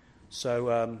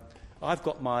 So I've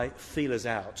got my feelers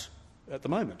out at the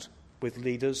moment with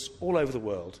leaders all over the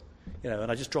world,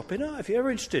 and I just drop in, if you're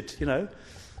ever interested,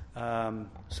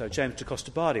 So James de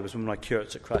Costa Bardi was one of my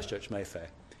curates at Christchurch Mayfair,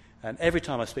 and every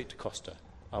time I speak to Costa,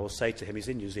 I will say to him, he's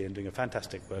in New Zealand doing a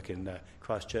fantastic work in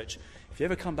Christchurch, if you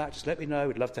ever come back, just let me know,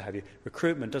 we'd love to have you.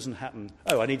 Recruitment doesn't happen,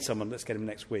 I need someone, let's get him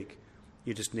next week.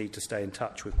 You just need to stay in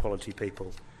touch with quality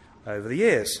people over the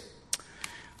years.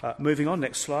 Moving on,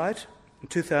 next slide. In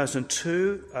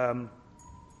 2002,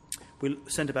 we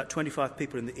sent about 25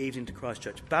 people in the evening to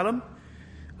Christchurch Balham.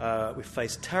 We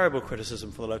faced terrible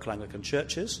criticism from the local Anglican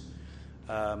churches.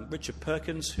 Richard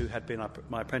Perkins, who had been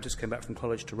my apprentice, came back from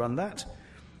college to run that.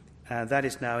 And that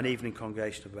is now an evening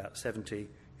congregation of about 70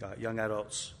 young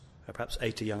adults, perhaps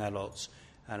 80 young adults,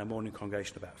 and a morning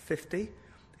congregation of about 50.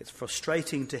 It's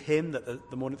frustrating to him that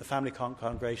the family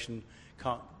congregation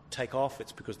can't take off.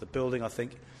 It's because the building, I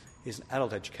think, is an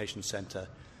adult education centre,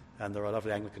 and there are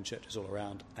lovely Anglican churches all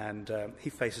around. And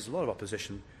he faces a lot of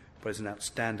opposition, but is an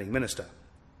outstanding minister.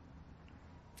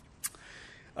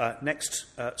 Next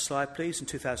slide, please. In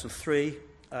 2003,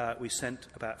 we sent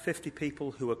about 50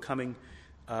 people who were coming.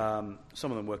 Some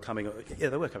of them were coming. They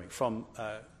were coming from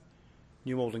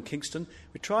New Malden, Kingston.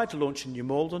 We tried to launch in New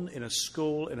Malden in a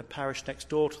school in a parish next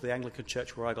door to the Anglican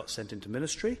church where I got sent into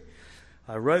ministry.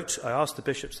 I asked the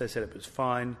bishops, they said it was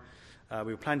fine.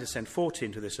 We were planning to send 40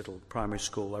 into this little primary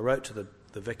school. I wrote to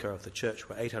the vicar of the church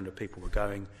where 800 people were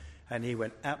going, and he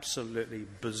went absolutely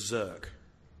berserk.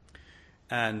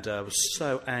 and was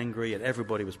so angry, and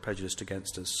everybody was prejudiced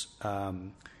against us.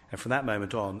 And from that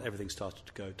moment on, everything started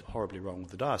to go horribly wrong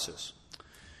with the diocese.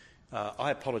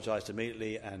 I apologised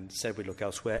immediately and said we'd look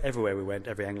elsewhere. Everywhere we went,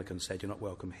 every Anglican said, "You're not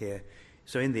welcome here."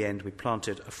 So in the end, we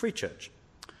planted a free church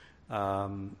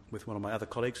with one of my other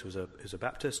colleagues who's a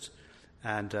Baptist,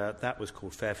 and that was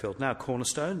called Fairfield, now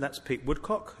Cornerstone. That's Pete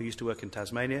Woodcock, who used to work in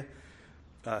Tasmania,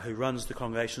 who runs the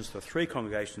congregations. The 3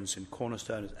 congregations in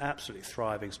Cornerstone is absolutely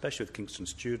thriving, especially with Kingston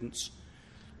students,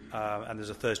 and there's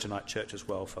a Thursday night church as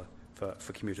well for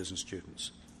commuters and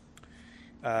students.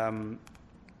 And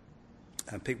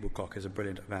Pete Woodcock is a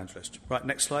brilliant evangelist. Right,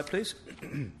 next slide, please.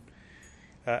 In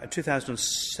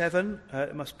 2007,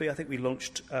 it must be, I think we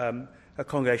launched a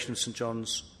congregation in St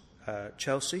John's,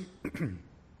 Chelsea.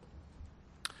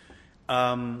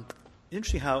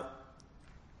 Interesting how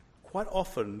quite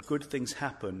often good things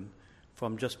happen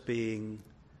from just being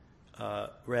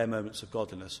rare moments of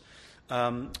godliness.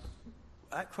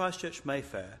 At Christchurch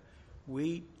Mayfair,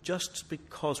 we, just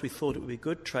because we thought it would be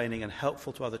good training and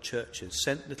helpful to other churches,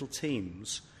 sent little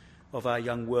teams of our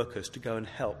young workers to go and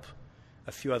help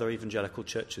a few other evangelical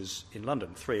churches in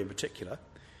London, 3 in particular.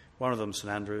 One of them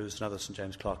St Andrews, another St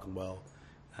James Clerkenwell,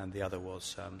 and the other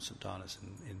was St Dinas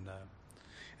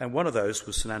and one of those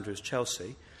was St Andrews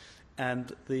Chelsea.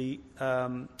 And the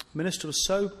minister was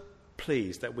so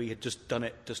pleased that we had just done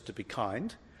it just to be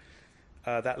kind,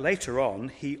 that later on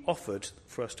he offered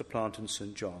for us to plant in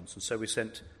St John's. And so we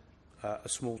sent a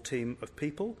small team of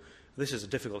people. This is a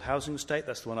difficult housing estate.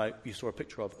 That's the one you saw a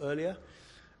picture of earlier.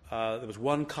 There was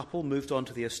one couple moved on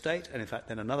to the estate, and in fact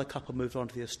then another couple moved on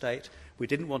to the estate. We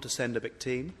didn't want to send a big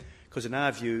team, because in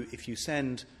our view, if you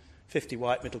send 50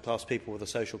 white middle-class people with a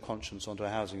social conscience onto a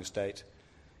housing estate,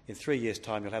 in 3 years'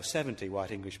 time you'll have 70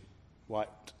 white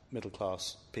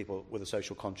middle-class people with a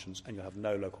social conscience, and you'll have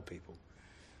no local people.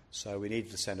 So we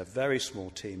needed to send a very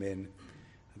small team in.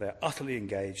 They're utterly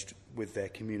engaged with their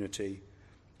community,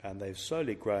 and they've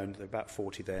slowly grown. There are about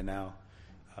 40 there now,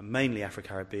 mainly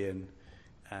Afro-Caribbean.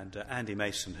 And Andy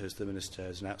Mason, who's the minister,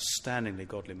 is an outstandingly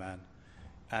godly man.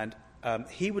 And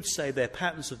he would say their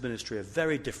patterns of ministry are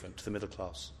very different to the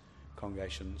middle-class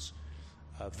congregations,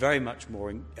 very much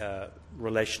more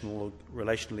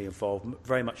relationally involved,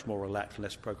 very much more relaxed and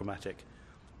less programmatic,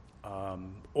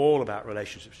 all about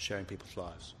relationships, sharing people's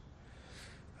lives.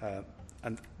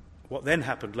 And what then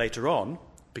happened later on,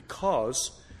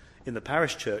 because in the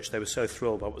parish church they were so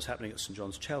thrilled by what was happening at St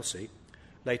John's Chelsea,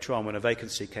 later on when a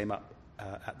vacancy came up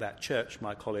at that church,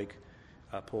 my colleague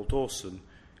Paul Dawson,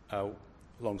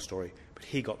 long story, but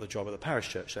he got the job at the parish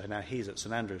church, so now he's at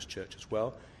St Andrew's Church as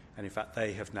well, and in fact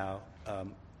they have now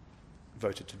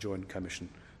voted to join Commission,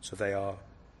 so they are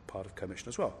part of Commission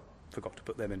as well. Forgot to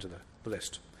put them into the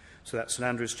list. So that's St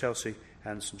Andrew's Chelsea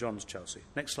and St John's Chelsea.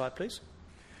 Next slide, please.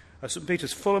 St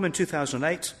Peter's Fulham in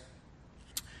 2008.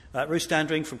 Ruth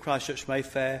Standring from Christchurch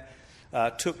Mayfair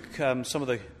took some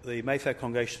of the Mayfair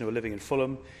congregation who were living in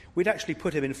Fulham. We'd actually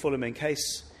put him in Fulham in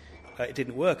case it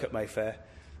didn't work at Mayfair.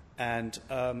 And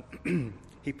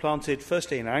he planted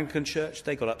firstly in an Anglican church.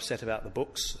 They got upset about the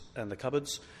books and the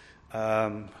cupboards.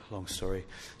 Long story.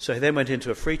 So he then went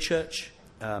into a free church,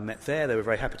 met there. They were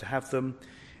very happy to have them.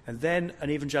 And then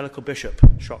an evangelical bishop,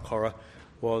 shock horror,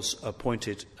 was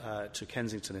appointed to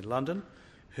Kensington in London,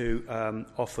 who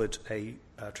offered a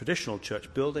traditional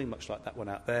church building, much like that one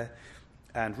out there.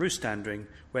 And Ruth Standring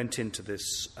went into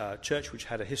this church, which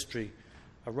had a history,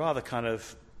 a rather kind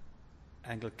of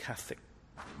Anglo-Catholic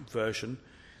version.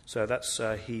 So that's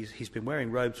he's been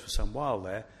wearing robes for some while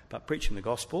there, but preaching the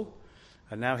gospel.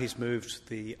 And now he's moved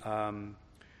the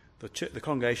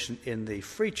congregation in the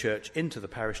free church into the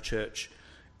parish church,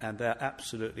 and they're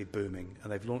absolutely booming.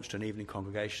 And they've launched an evening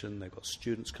congregation. They've got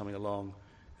students coming along.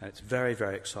 And it's very,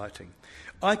 very exciting.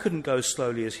 I couldn't go as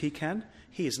slowly as he can.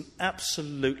 He is an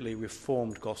absolutely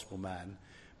reformed gospel man,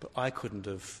 but I couldn't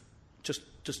have, just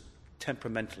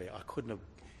temperamentally, I couldn't have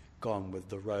gone with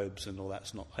the robes and all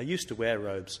that. I used to wear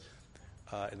robes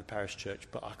in the parish church,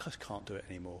 but I just can't do it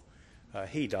anymore.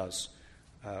 He does.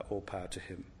 All power to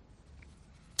him.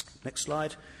 Next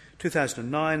slide.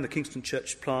 2009, the Kingston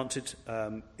Church planted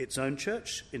its own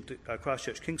church, into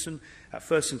Christchurch Kingston, at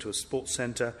first into a sports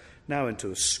centre, now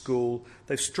into a school.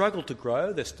 They've struggled to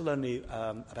grow. There's still only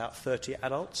about 30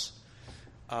 adults.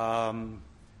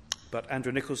 But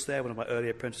Andrew Nichols there, one of my early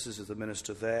apprentices, is the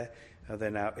minister there.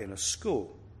 They're now in a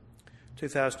school.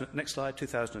 Next slide,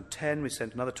 2010, we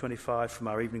sent another 25 from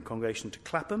our evening congregation to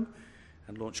Clapham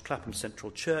and launched Clapham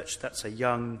Central Church. That's a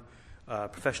young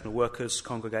professional workers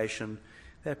congregation.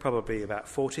 They're probably about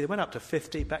 40. They went up to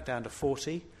 50, back down to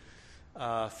 40.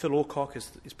 Phil Alcock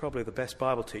is probably the best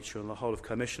Bible teacher in the whole of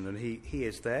Commission, and he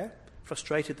is there.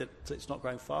 frustrated that it's not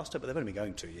growing faster, but they've only been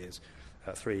going 2 years,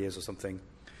 3 years or something.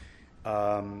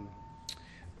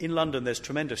 In London, there's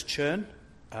tremendous churn.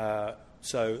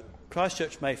 So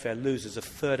Christchurch Mayfair loses a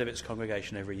third of its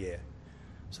congregation every year.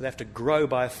 So they have to grow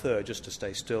by a third just to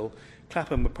stay still.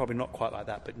 Clapham were probably not quite like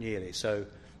that, but nearly. So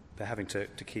they're having to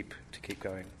keep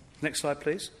going. Next slide,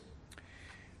 please.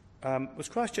 Was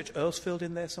Christchurch Earlsfield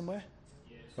in there somewhere?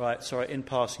 Yes. Right, sorry, in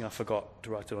passing I forgot to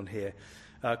write it on here.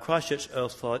 Christchurch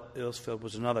Earlsfield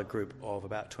was another group of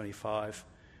about 25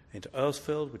 into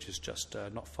Earlsfield, which is just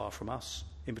not far from us,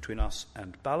 in between us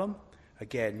and Balham.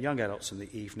 Again, young adults in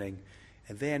the evening,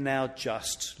 and they're now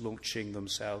just relaunching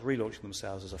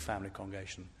themselves as a family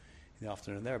congregation in the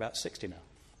afternoon. They're about 60 now.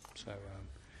 So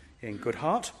in good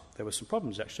heart. There were some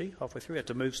problems, actually. Halfway through, we had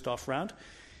to move staff around,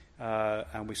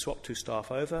 and we swapped 2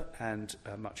 staff over, and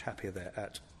much happier there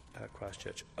at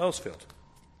Christchurch Earlsfield.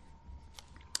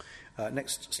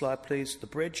 Next slide, please. The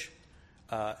Bridge.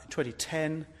 In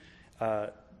 2010,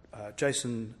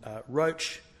 Jason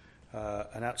Roach,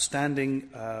 an outstanding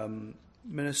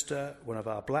minister, one of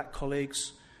our black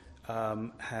colleagues,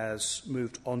 has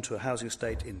moved on to a housing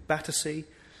estate in Battersea.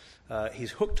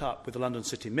 He's hooked up with the London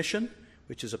City Mission,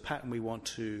 which is a pattern we want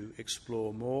to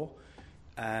explore more.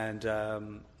 And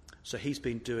so he's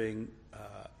been doing,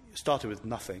 started with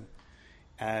nothing,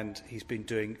 and he's been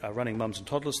doing running mums and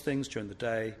toddlers things during the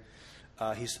day.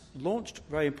 He's launched,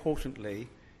 very importantly,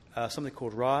 something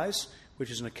called Rise,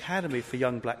 which is an academy for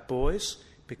young black boys,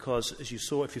 because as you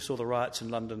saw, if you saw the riots in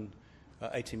London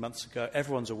 18 months ago,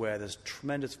 everyone's aware there's a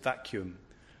tremendous vacuum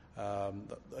in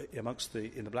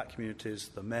the black communities.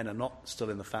 The men are not still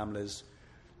in the families.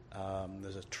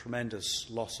 There's a tremendous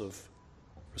loss of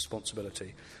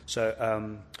responsibility.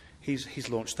 So he's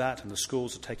launched that, and the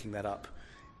schools are taking that up.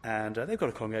 And they've got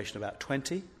a congregation of about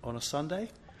 20 on a Sunday,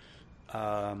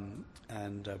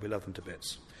 and we love them to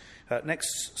bits.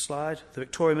 Next slide. The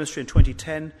Victoria Ministry in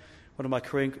 2010.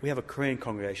 We have a Korean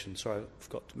congregation. Sorry, I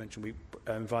forgot to mention we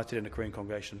invited in a Korean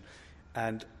congregation,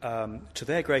 and to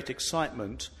their great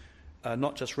excitement,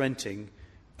 not just renting,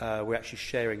 we're actually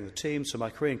sharing the team. So my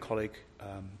Korean colleague,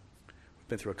 we've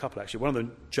been through a couple actually. One of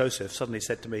them, Joseph, suddenly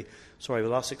said to me, "Sorry, the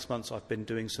last 6 months I've been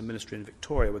doing some ministry in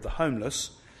Victoria with the homeless,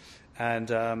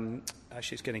 and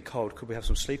actually it's getting cold. Could we have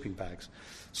some sleeping bags?"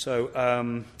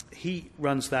 So he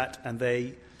runs that, and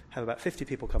they have about 50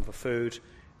 people come for food.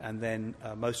 And then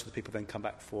most of the people then come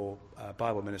back for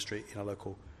Bible ministry in a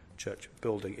local church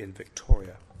building in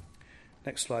Victoria.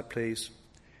 Next slide, please.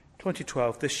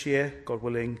 2012, this year, God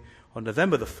willing, on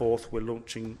November the 4th, we're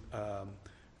launching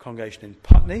congregation in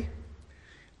Putney.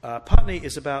 Putney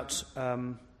is about...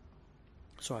 sorry,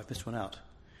 I've missed one out.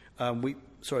 We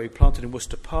planted in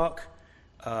Worcester Park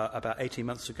about 18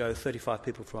 months ago. 35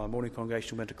 people from our morning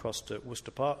congregation went across to Worcester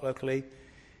Park locally.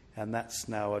 And that's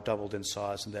now doubled in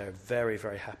size, and they're very,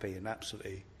 very happy and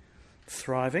absolutely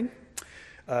thriving.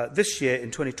 This year, in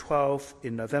 2012,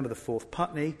 in November the 4th,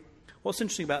 Putney. What's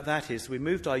interesting about that is we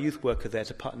moved our youth worker there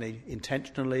to Putney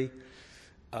intentionally.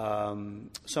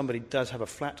 Somebody does have a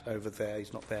flat over there.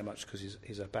 He's not there much because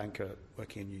he's a banker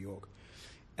working in New York.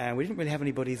 And we didn't really have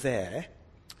anybody there.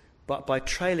 But by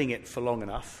trailing it for long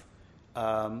enough,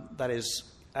 that is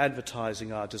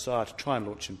advertising our desire to try and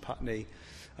launch in Putney.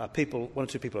 One or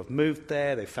two people have moved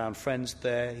there. They found friends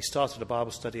there. He started a Bible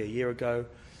study a year ago.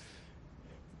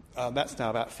 That's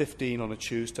now about 15 on a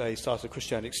Tuesday. He started a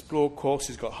Christianity Explore course.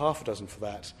 He's got half a dozen for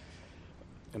that.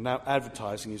 And now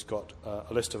advertising, he's got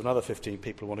a list of another 15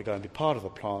 people who want to go and be part of the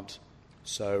plant.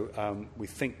 So we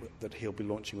think that he'll be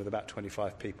launching with about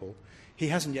 25 people. He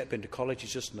hasn't yet been to college.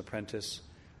 He's just an apprentice.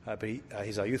 But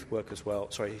he's our youth worker as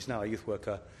well. Sorry, he's now a youth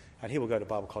worker. And he will go to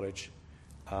Bible college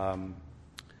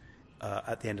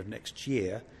at the end of next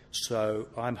year. So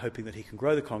I'm hoping that he can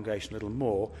grow the congregation a little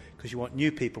more, because you want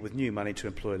new people with new money to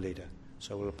employ a leader.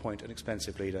 So we'll appoint an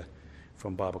expensive leader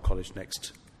from Bible College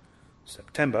next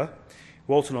September.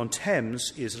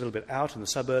 Walton-on-Thames is a little bit out in the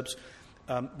suburbs.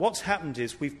 What's happened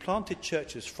is we've planted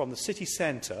churches from the city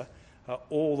centre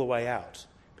all the way out,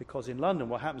 because in London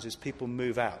what happens is people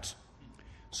move out.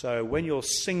 So when you're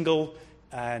single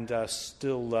and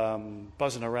still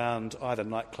buzzing around either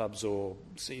nightclubs or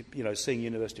seeing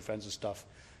university friends and stuff,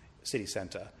 city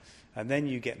centre, and then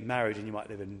you get married and you might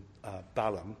live in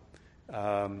Balham,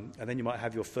 and then you might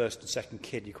have your first and second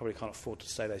kid. You probably can't afford to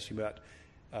stay there, so you move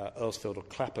out Earlsfield or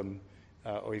Clapham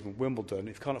or even Wimbledon.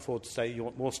 If you can't afford to stay, you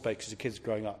want more space because your kid's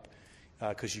growing up,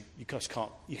 because you just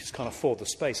can't afford the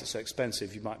space. It's so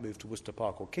expensive. You might move to Worcester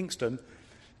Park or Kingston,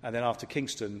 and then after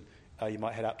Kingston you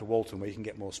might head out to Walton where you can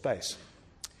get more space.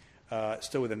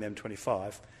 Still within the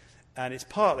M25. And it's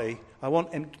partly, I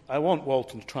want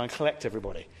Walton to try and collect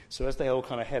everybody. So as they all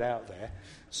kind of head out there.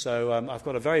 So I've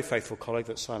got a very faithful colleague,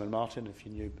 that's Simon Martin, if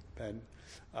you knew Ben.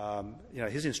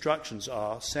 His instructions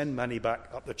are send money back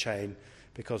up the chain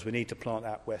because we need to plant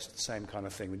out west, the same kind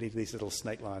of thing. We need these little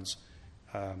snake lines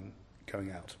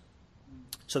going out.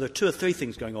 So there are 2 or 3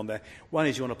 things going on there. One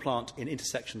is you want to plant in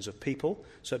intersections of people,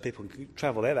 so that people can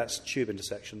travel there. That's tube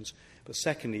intersections. But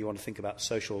secondly, you want to think about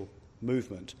social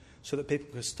movement, so that people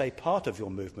can stay part of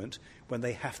your movement when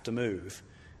they have to move.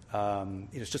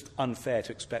 It's just unfair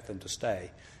to expect them to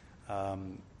stay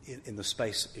in the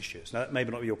space issues. Now, that may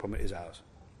not be your problem, it is ours.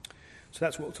 So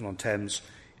that's Walton-on-Thames.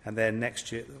 And then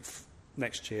next year,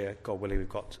 God willing, we've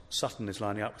got Sutton is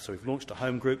lining up. So we've launched a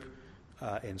home group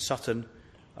in Sutton,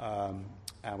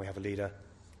 and we have a leader,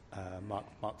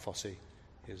 Mark Fossey,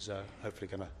 is hopefully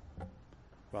going to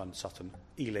run Sutton.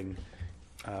 Ealing,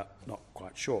 not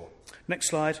quite sure. Next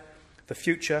slide. The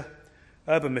future.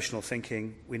 Urban missional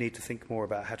thinking. We need to think more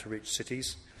about how to reach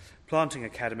cities. Planting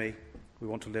Academy. We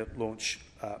want to launch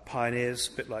Pioneers,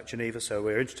 a bit like Geneva, so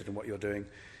we're interested in what you're doing.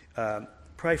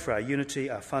 Pray for our unity,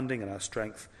 our funding and our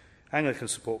strength. Anglican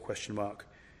support, ?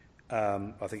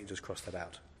 I think you just crossed that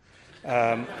out.